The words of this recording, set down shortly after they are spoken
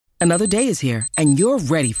Another day is here, and you're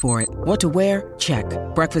ready for it. What to wear? Check.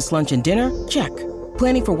 Breakfast, lunch, and dinner? Check.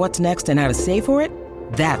 Planning for what's next and how to save for it?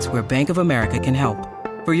 That's where Bank of America can help.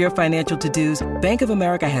 For your financial to-dos, Bank of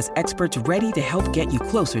America has experts ready to help get you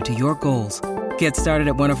closer to your goals. Get started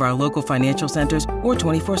at one of our local financial centers or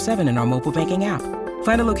 24/7 in our mobile banking app.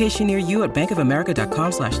 Find a location near you at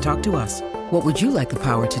bankofamerica.com/talktous. What would you like the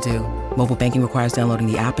power to do? Mobile banking requires downloading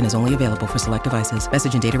the app and is only available for select devices.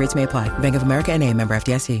 Message and data rates may apply. Bank of America N.A., member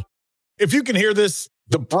FDIC. If you can hear this,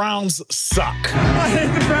 the Browns suck. I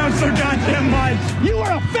hate the Browns so goddamn much. You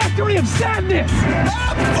are a factory of sadness.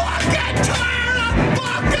 I'm fucking tired of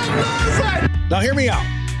fucking losing. Now hear me out.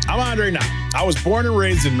 I'm Andre Knott. I was born and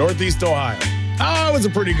raised in Northeast Ohio. I was a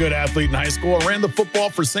pretty good athlete in high school and ran the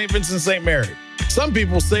football for St. Vincent St. Mary. Some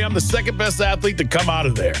people say I'm the second best athlete to come out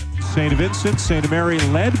of there. St. Vincent St. Mary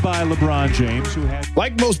led by LeBron James, who had...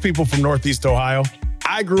 Like most people from Northeast Ohio,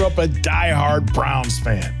 I grew up a diehard Browns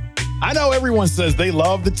fan. I know everyone says they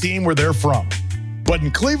love the team where they're from, but in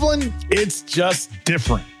Cleveland, it's just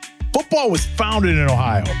different. Football was founded in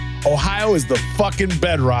Ohio. Ohio is the fucking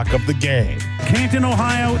bedrock of the game. Canton,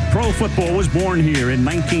 Ohio, pro football was born here in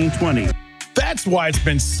 1920. That's why it's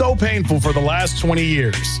been so painful for the last 20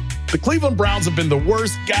 years. The Cleveland Browns have been the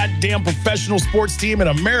worst goddamn professional sports team in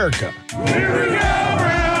America. Here we go,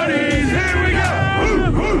 Brownies. Here we go.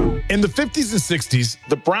 Woo, woo. In the 50s and 60s,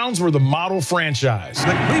 the Browns were the model franchise. The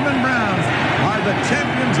Cleveland Browns are the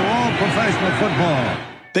champions of all professional football.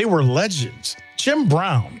 They were legends. Jim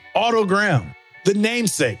Brown, Otto Graham, the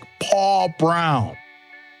namesake, Paul Brown.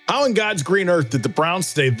 How in God's green earth did the Browns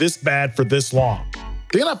stay this bad for this long?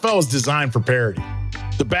 The NFL is designed for parity.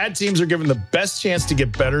 The bad teams are given the best chance to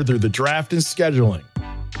get better through the draft and scheduling.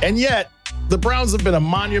 And yet, the Browns have been a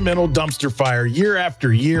monumental dumpster fire year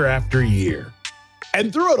after year after year.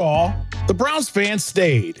 And through it all, the Browns fans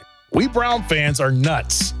stayed. We Brown fans are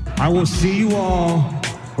nuts. I will see you all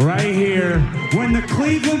right here when the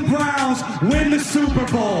Cleveland Browns win the Super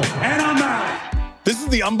Bowl. And I'm out. This is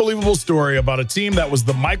the unbelievable story about a team that was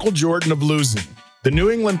the Michael Jordan of losing, the New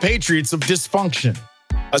England Patriots of dysfunction.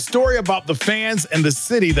 A story about the fans and the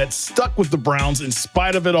city that stuck with the Browns in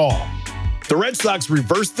spite of it all. The Red Sox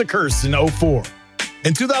reversed the curse in 2004.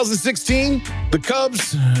 In 2016, the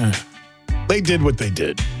Cubs, they did what they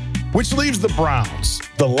did. Which leaves the Browns,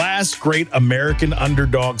 the last great American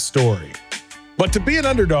underdog story. But to be an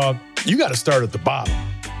underdog, you got to start at the bottom.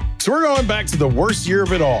 So we're going back to the worst year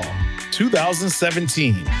of it all,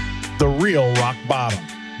 2017, the real rock bottom.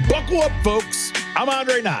 Buckle up, folks. I'm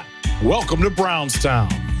Andre Knott. Welcome to Brownstown.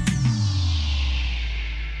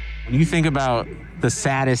 When you think about the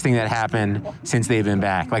saddest thing that happened since they've been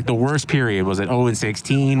back, like the worst period, was it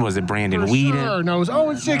 0-16? Was it Brandon Weeden? Sure. No, it was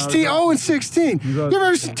 0-16. 0-16. You ever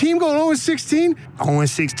heard a team going 0-16?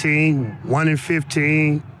 0-16,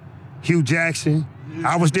 1-15, Hugh Jackson.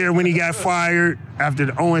 I was there when he got fired after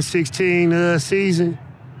the 0-16 season.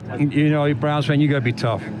 You know, you Browns fan, you got to be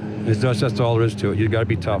tough. That's all there is to it. You got to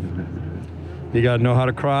be tough. You got to know how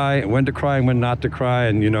to cry, when to cry, and when not to cry,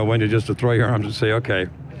 and, you know, when to just to throw your arms and say, okay,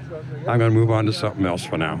 I'm going to move on to something else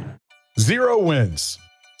for now. 0 wins,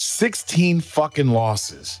 16 fucking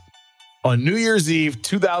losses. On New Year's Eve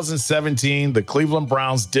 2017, the Cleveland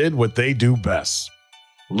Browns did what they do best.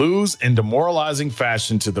 Lose in demoralizing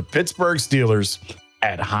fashion to the Pittsburgh Steelers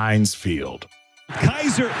at Heinz Field.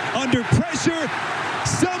 Kaiser under pressure,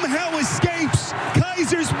 somehow escapes.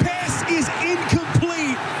 Kaiser's pass is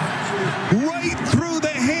incomplete. Right through the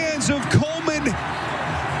hands of Coleman,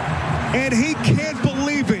 and he can't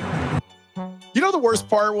believe it. You know the worst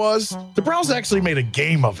part was? The Browns actually made a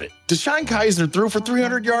game of it. Deshaun Kaiser threw for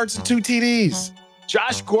 300 yards and 2 TDs.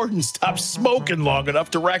 Josh Gordon stopped smoking long enough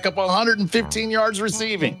to rack up 115 yards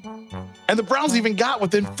receiving. And the Browns even got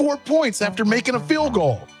within 4 points after making a field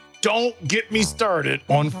goal. Don't get me started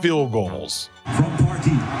on field goals. From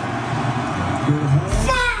Parkey.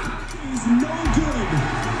 Is no good.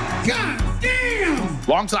 God damn.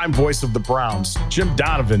 Longtime voice of the Browns, Jim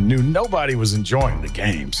Donovan, knew nobody was enjoying the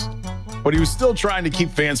games. But he was still trying to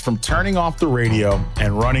keep fans from turning off the radio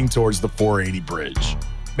and running towards the 480 bridge.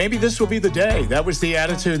 Maybe this will be the day. That was the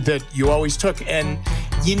attitude that you always took. And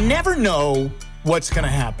you never know what's going to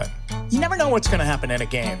happen. You never know what's going to happen in a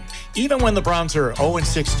game. Even when the Browns are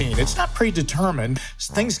 0-16, it's not predetermined.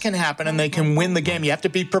 Things can happen and they can win the game. You have to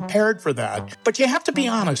be prepared for that. But you have to be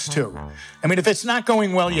honest, too. I mean, if it's not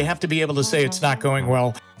going well, you have to be able to say it's not going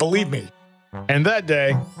well. Believe me. And that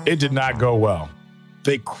day, it did not go well.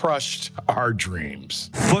 They crushed our dreams.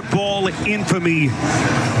 Football infamy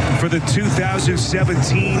for the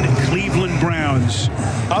 2017 Cleveland Browns.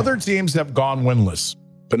 Other teams have gone winless.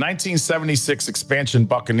 The 1976 expansion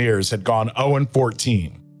Buccaneers had gone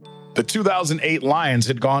 0-14. The 2008 Lions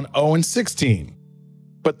had gone 0-16.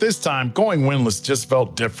 But this time, going winless just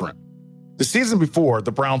felt different. The season before,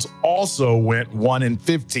 the Browns also went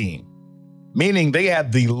 1-15, meaning they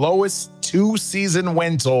had the lowest two-season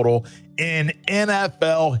win total in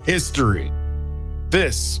NFL history.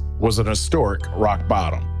 This was an historic rock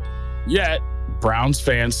bottom. Yet, Browns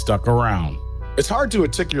fans stuck around. It's hard to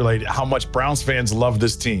articulate how much Browns fans love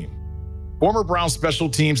this team. Former Browns special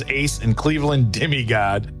teams ace and Cleveland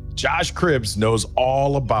demigod, Josh Cribbs, knows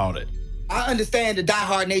all about it. I understand the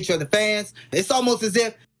diehard nature of the fans. It's almost as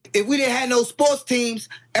if we didn't have no sports teams,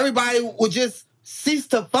 everybody would just cease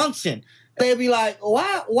to function. They'd be like,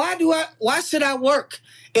 why should I work?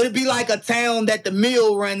 It'd be like a town that the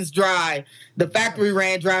mill runs dry, the factory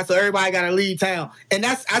ran dry, so everybody got to leave town. And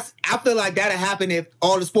I feel like that'd happen if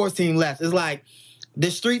all the sports team left. It's like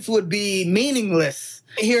the streets would be meaningless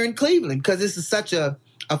here in Cleveland because this is such a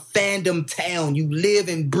fandom town. You live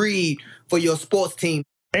and breathe for your sports team.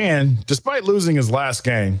 And despite losing his last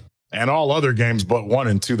game and all other games but one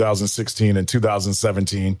in 2016 and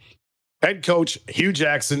 2017, head coach Hugh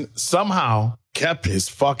Jackson somehow kept his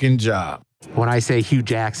fucking job. When I say Hugh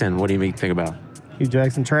Jackson, what do you think about? Hugh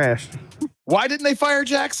Jackson trash. Why didn't they fire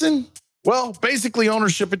Jackson? Well, basically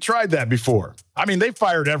ownership had tried that before. I mean, they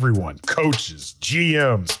fired everyone, coaches,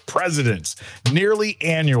 GMs, presidents, nearly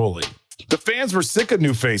annually. The fans were sick of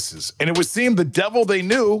new faces, and it would seem the devil they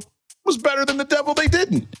knew was better than the devil they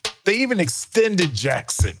didn't. They even extended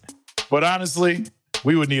Jackson. But honestly,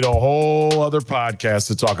 we would need a whole other podcast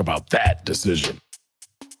to talk about that decision.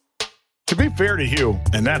 To be fair to Hugh,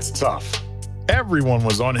 and that's tough, everyone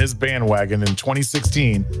was on his bandwagon in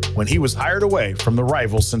 2016 when he was hired away from the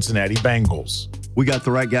rival Cincinnati Bengals. We got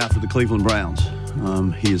the right guy for the Cleveland Browns.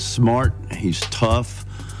 He is smart, he's tough,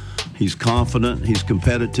 he's confident, he's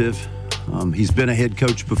competitive. He's been a head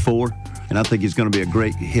coach before, and I think he's going to be a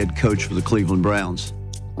great head coach for the Cleveland Browns.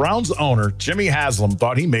 Browns owner Jimmy Haslam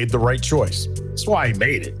thought he made the right choice. That's why he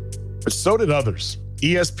made it. But so did others.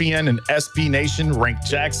 ESPN and SB Nation ranked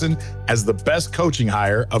Jackson as the best coaching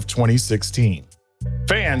hire of 2016.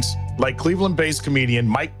 Fans, like Cleveland-based comedian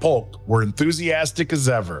Mike Polk, were enthusiastic as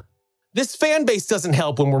ever. This fan base doesn't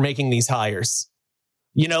help when we're making these hires.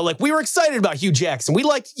 You know, like we were excited about Hugh Jackson. We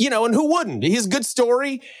liked, and who wouldn't? He has a good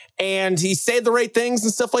story and he said the right things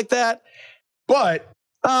and stuff like that. But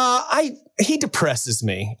he depresses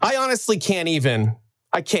me. I honestly can't.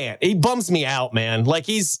 He bums me out, man. Like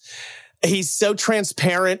he's so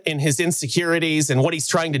transparent in his insecurities and what he's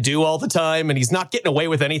trying to do all the time, and he's not getting away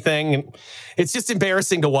with anything. And it's just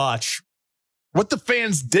embarrassing to watch. What the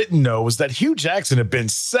fans didn't know was that Hugh Jackson had been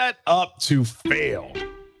set up to fail.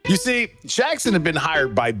 You see, Jackson had been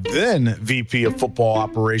hired by then VP of Football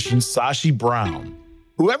Operations, Sashi Brown,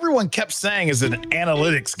 who everyone kept saying is an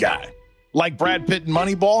analytics guy, like Brad Pitt in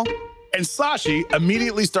Moneyball. And Sashi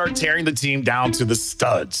immediately started tearing the team down to the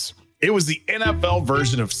studs. It was the NFL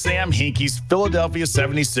version of Sam Hinkie's Philadelphia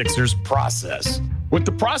 76ers process. What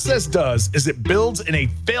the process does is it builds in a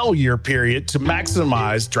failure period to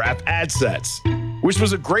maximize draft assets, which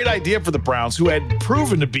was a great idea for the Browns, who had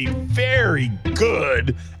proven to be very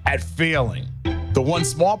good at failing. The one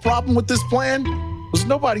small problem with this plan was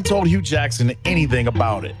nobody told Hugh Jackson anything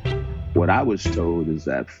about it. What I was told is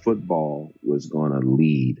that football was going to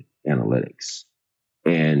lead analytics.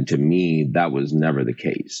 And to me, that was never the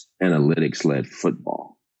case. Analytics led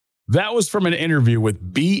football. That was from an interview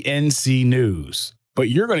with BNC News. But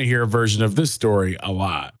you're going to hear a version of this story a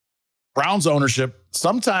lot. Browns ownership,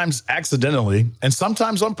 sometimes accidentally and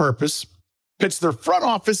sometimes on purpose, pits their front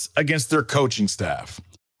office against their coaching staff,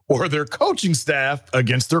 or their coaching staff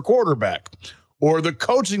against their quarterback, or the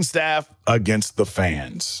coaching staff against the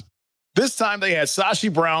fans. This time they had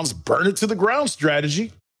Sashi Brown's burn it to the ground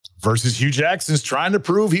strategy versus Hugh Jackson's trying to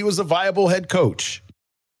prove he was a viable head coach.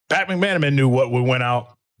 Pat McManaman knew what went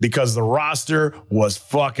out because the roster was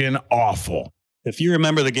fucking awful. If you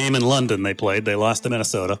remember the game in London they lost to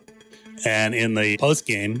Minnesota. And in the post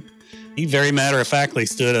game, he very matter-of-factly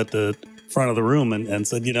stood at the front of the room and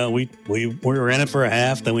said, we were in it for a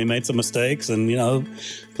half, then we made some mistakes. And,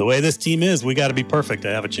 the way this team is, we got to be perfect to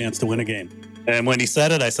have a chance to win a game. And when he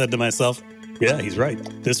said it, I said to myself, yeah, he's right.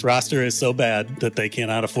 This roster is so bad that they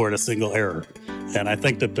cannot afford a single error. And I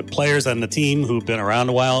think that the players on the team who've been around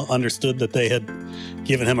a while understood that they had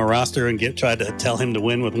given him a roster and tried to tell him to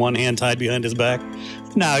win with one hand tied behind his back.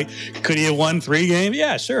 Now, could he have won 3 games?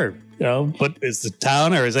 Yeah, sure. But is the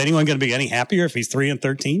town or is anyone going to be any happier if he's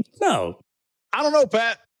 3-13? No. I don't know,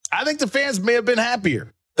 Pat. I think the fans may have been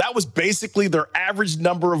happier. That was basically their average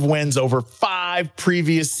number of wins over 5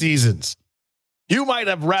 previous seasons. You might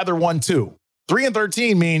have rather won 2.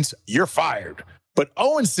 3-13 means you're fired. But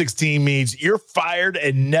 0-16 means you're fired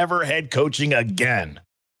and never head coaching again.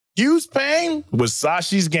 Hugh's pain was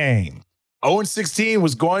Sashi's gain. 0-16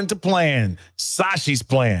 was going to plan Sashi's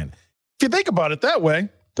plan. If you think about it that way,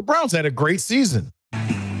 the Browns had a great season.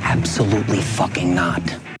 Absolutely fucking not.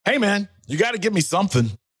 Hey, man, you got to give me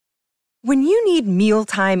something. When you need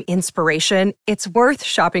mealtime inspiration, it's worth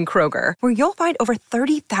shopping Kroger, where you'll find over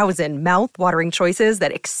 30,000 mouth-watering choices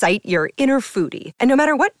that excite your inner foodie. And no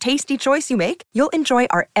matter what tasty choice you make, you'll enjoy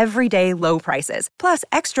our everyday low prices, plus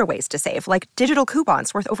extra ways to save, like digital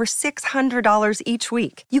coupons worth over $600 each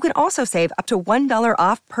week. You can also save up to $1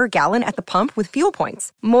 off per gallon at the pump with fuel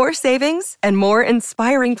points. More savings and more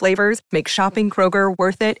inspiring flavors make shopping Kroger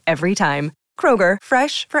worth it every time. Kroger,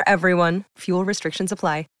 fresh for everyone. Fuel restrictions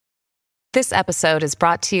apply. This episode is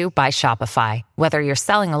brought to you by Shopify. Whether you're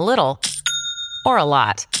selling a little or a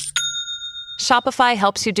lot, Shopify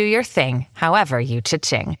helps you do your thing, however you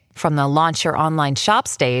cha-ching. From the launch your online shop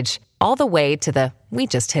stage, all the way to the we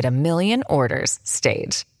just hit 1 million orders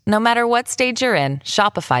stage. No matter what stage you're in,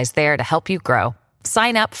 Shopify's there to help you grow.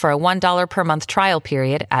 Sign up for a $1 per month trial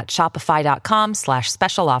period at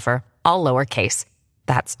shopify.com/special offer, all lowercase.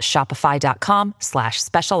 That's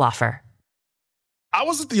shopify.com/special offer. I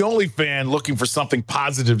wasn't the only fan looking for something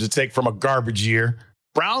positive to take from a garbage year.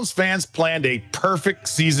 Browns fans planned a perfect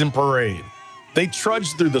season parade. They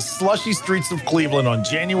trudged through the slushy streets of Cleveland on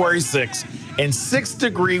January 6th in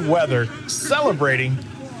 6-degree weather, celebrating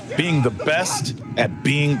being the best at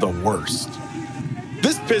being the worst.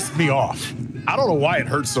 This pissed me off. I don't know why it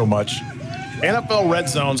hurt so much. NFL Red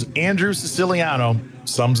Zone's Andrew Siciliano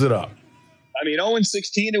sums it up. I mean,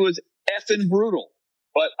 0-16, it was effing brutal.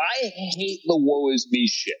 But I hate the woe is me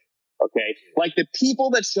shit, okay? Like the people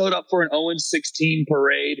that showed up for an 0-16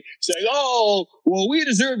 parade saying, oh, well, we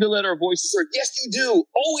deserve to let our voices heard. Yes, you do.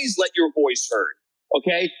 Always let your voice heard,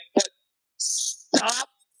 okay? But stop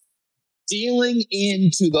dealing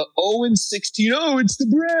into the 0-16, oh, it's the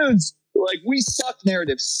Browns. Like, we suck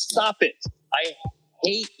narrative. Stop it. I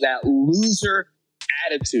hate that loser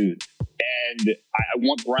attitude. And I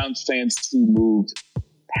want Browns fans to move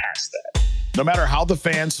past that. No matter how the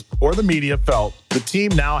fans or the media felt, the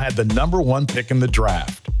team now had the #1 pick in the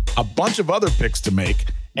draft, a bunch of other picks to make,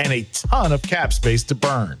 and a ton of cap space to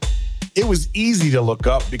burn. It was easy to look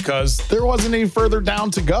up because there wasn't any further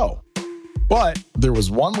down to go. But there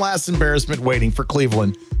was one last embarrassment waiting for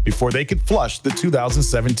Cleveland before they could flush the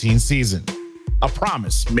 2017 season. A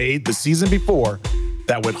promise made the season before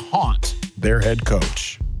that would haunt their head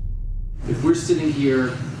coach. If we're sitting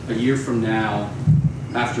here a year from now,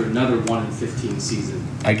 after another 1-15 season.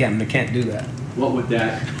 I can't do that. What would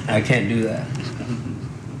that? I can't do that.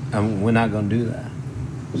 We're not going to do that.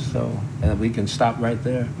 So, and we can stop right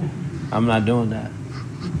there. I'm not doing that.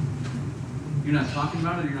 You're not talking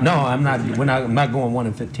about it? You're not no, I'm not. I'm not going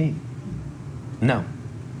 1-15. No.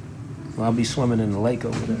 Well, I'll be swimming in the lake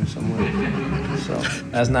over there somewhere. So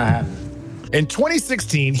that's not happening. In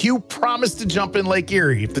 2016, Hugh promised to jump in Lake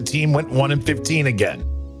Erie if the team went 1-15 again.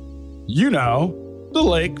 You know, the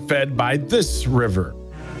lake fed by this river.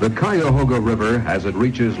 The Cuyahoga River, as it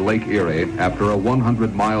reaches Lake Erie after a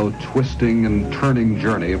 100-mile twisting and turning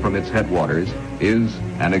journey from its headwaters, is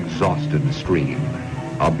an exhausted stream,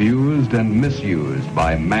 abused and misused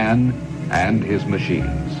by man and his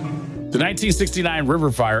machines. The 1969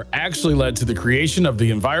 river fire actually led to the creation of the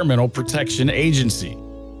Environmental Protection Agency.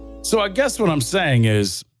 So I guess what I'm saying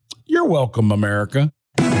is, you're welcome, America.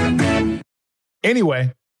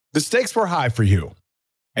 Anyway, the stakes were high for Hugh.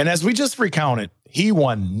 And as we just recounted, he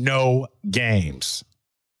won no games.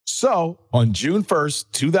 So on June 1st,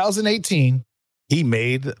 2018, he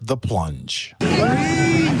made the plunge. 3, 2,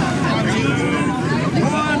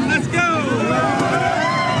 1, let's go!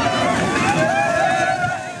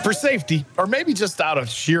 For safety, or maybe just out of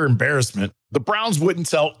sheer embarrassment, the Browns wouldn't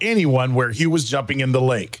tell anyone where Hugh was jumping in the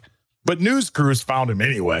lake. But news crews found him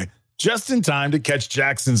anyway, just in time to catch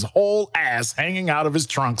Jackson's whole ass hanging out of his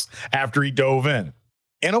trunks after he dove in.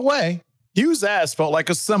 In a way, Hugh's ass felt like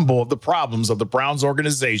a symbol of the problems of the Browns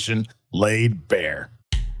organization laid bare.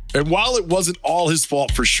 And while it wasn't all his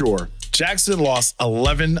fault for sure, Jackson lost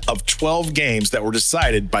 11 of 12 games that were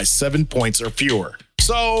decided by 7 points or fewer.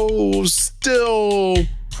 So still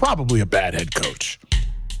probably a bad head coach.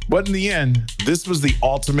 But in the end, this was the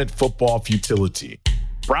ultimate football futility.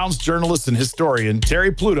 Browns journalist and historian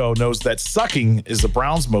Terry Pluto knows that sucking is the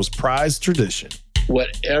Browns' most prized tradition.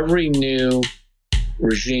 What every new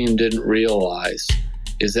regime didn't realize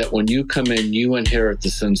is that when you come in, you inherit the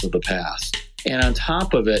sins of the past. And on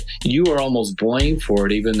top of it, you are almost blamed for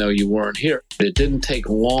it, even though you weren't here. It didn't take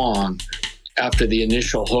long after the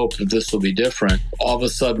initial hope that this will be different, all of a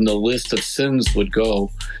sudden the list of sins would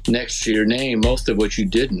go next to your name, most of which you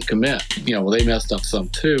didn't commit. They messed up some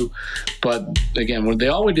too. But again, when they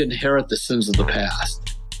always inherit the sins of the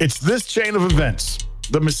past. It's this chain of events,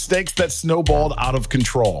 the mistakes that snowballed out of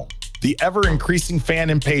control, the ever-increasing fan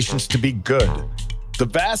impatience to be good, the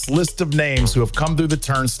vast list of names who have come through the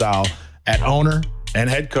turnstile at owner and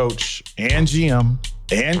head coach and GM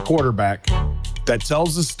and quarterback that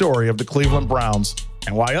tells the story of the Cleveland Browns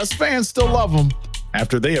and why us fans still love them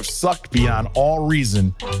after they have sucked beyond all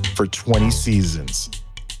reason for 20 seasons.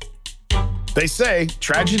 They say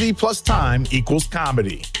tragedy plus time equals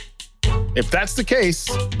comedy. If that's the case,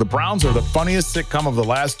 the Browns are the funniest sitcom of the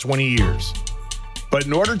last 20 years. But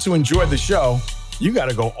in order to enjoy the show, you got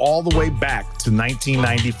to go all the way back to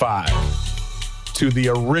 1995, to the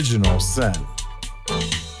original sin.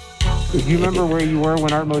 Do you remember where you were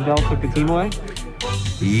when Art Modell took the team away?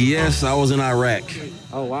 Yes, I was in Iraq.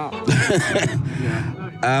 Oh, wow.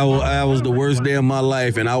 I was the worst day of my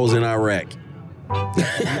life, and I was in Iraq.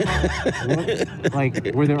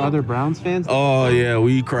 Were there other Browns fans? Oh, yeah,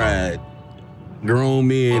 we cried. Grown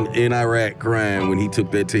men in Iraq crying when he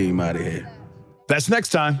took that team out of here. That's next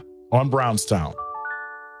time on Brownstown.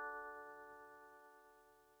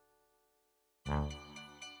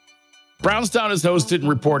 Brownstown is hosted and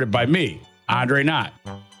reported by me, Andre Knott.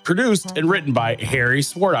 Produced and written by Harry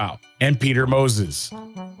Swartout and Peter Moses.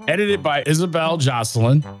 Edited by Isabel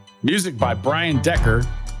Jocelyn. Music by Brian Decker.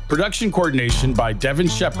 Production coordination by Devin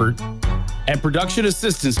Shepard. And production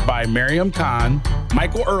assistance by Miriam Khan,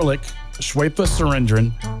 Michael Ehrlich, Shweta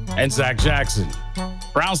Surendran, and Zach Jackson.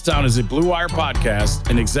 Brownstown is a Blue Wire podcast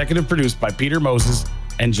and executive produced by Peter Moses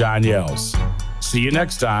and John Yells. See you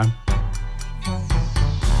next time.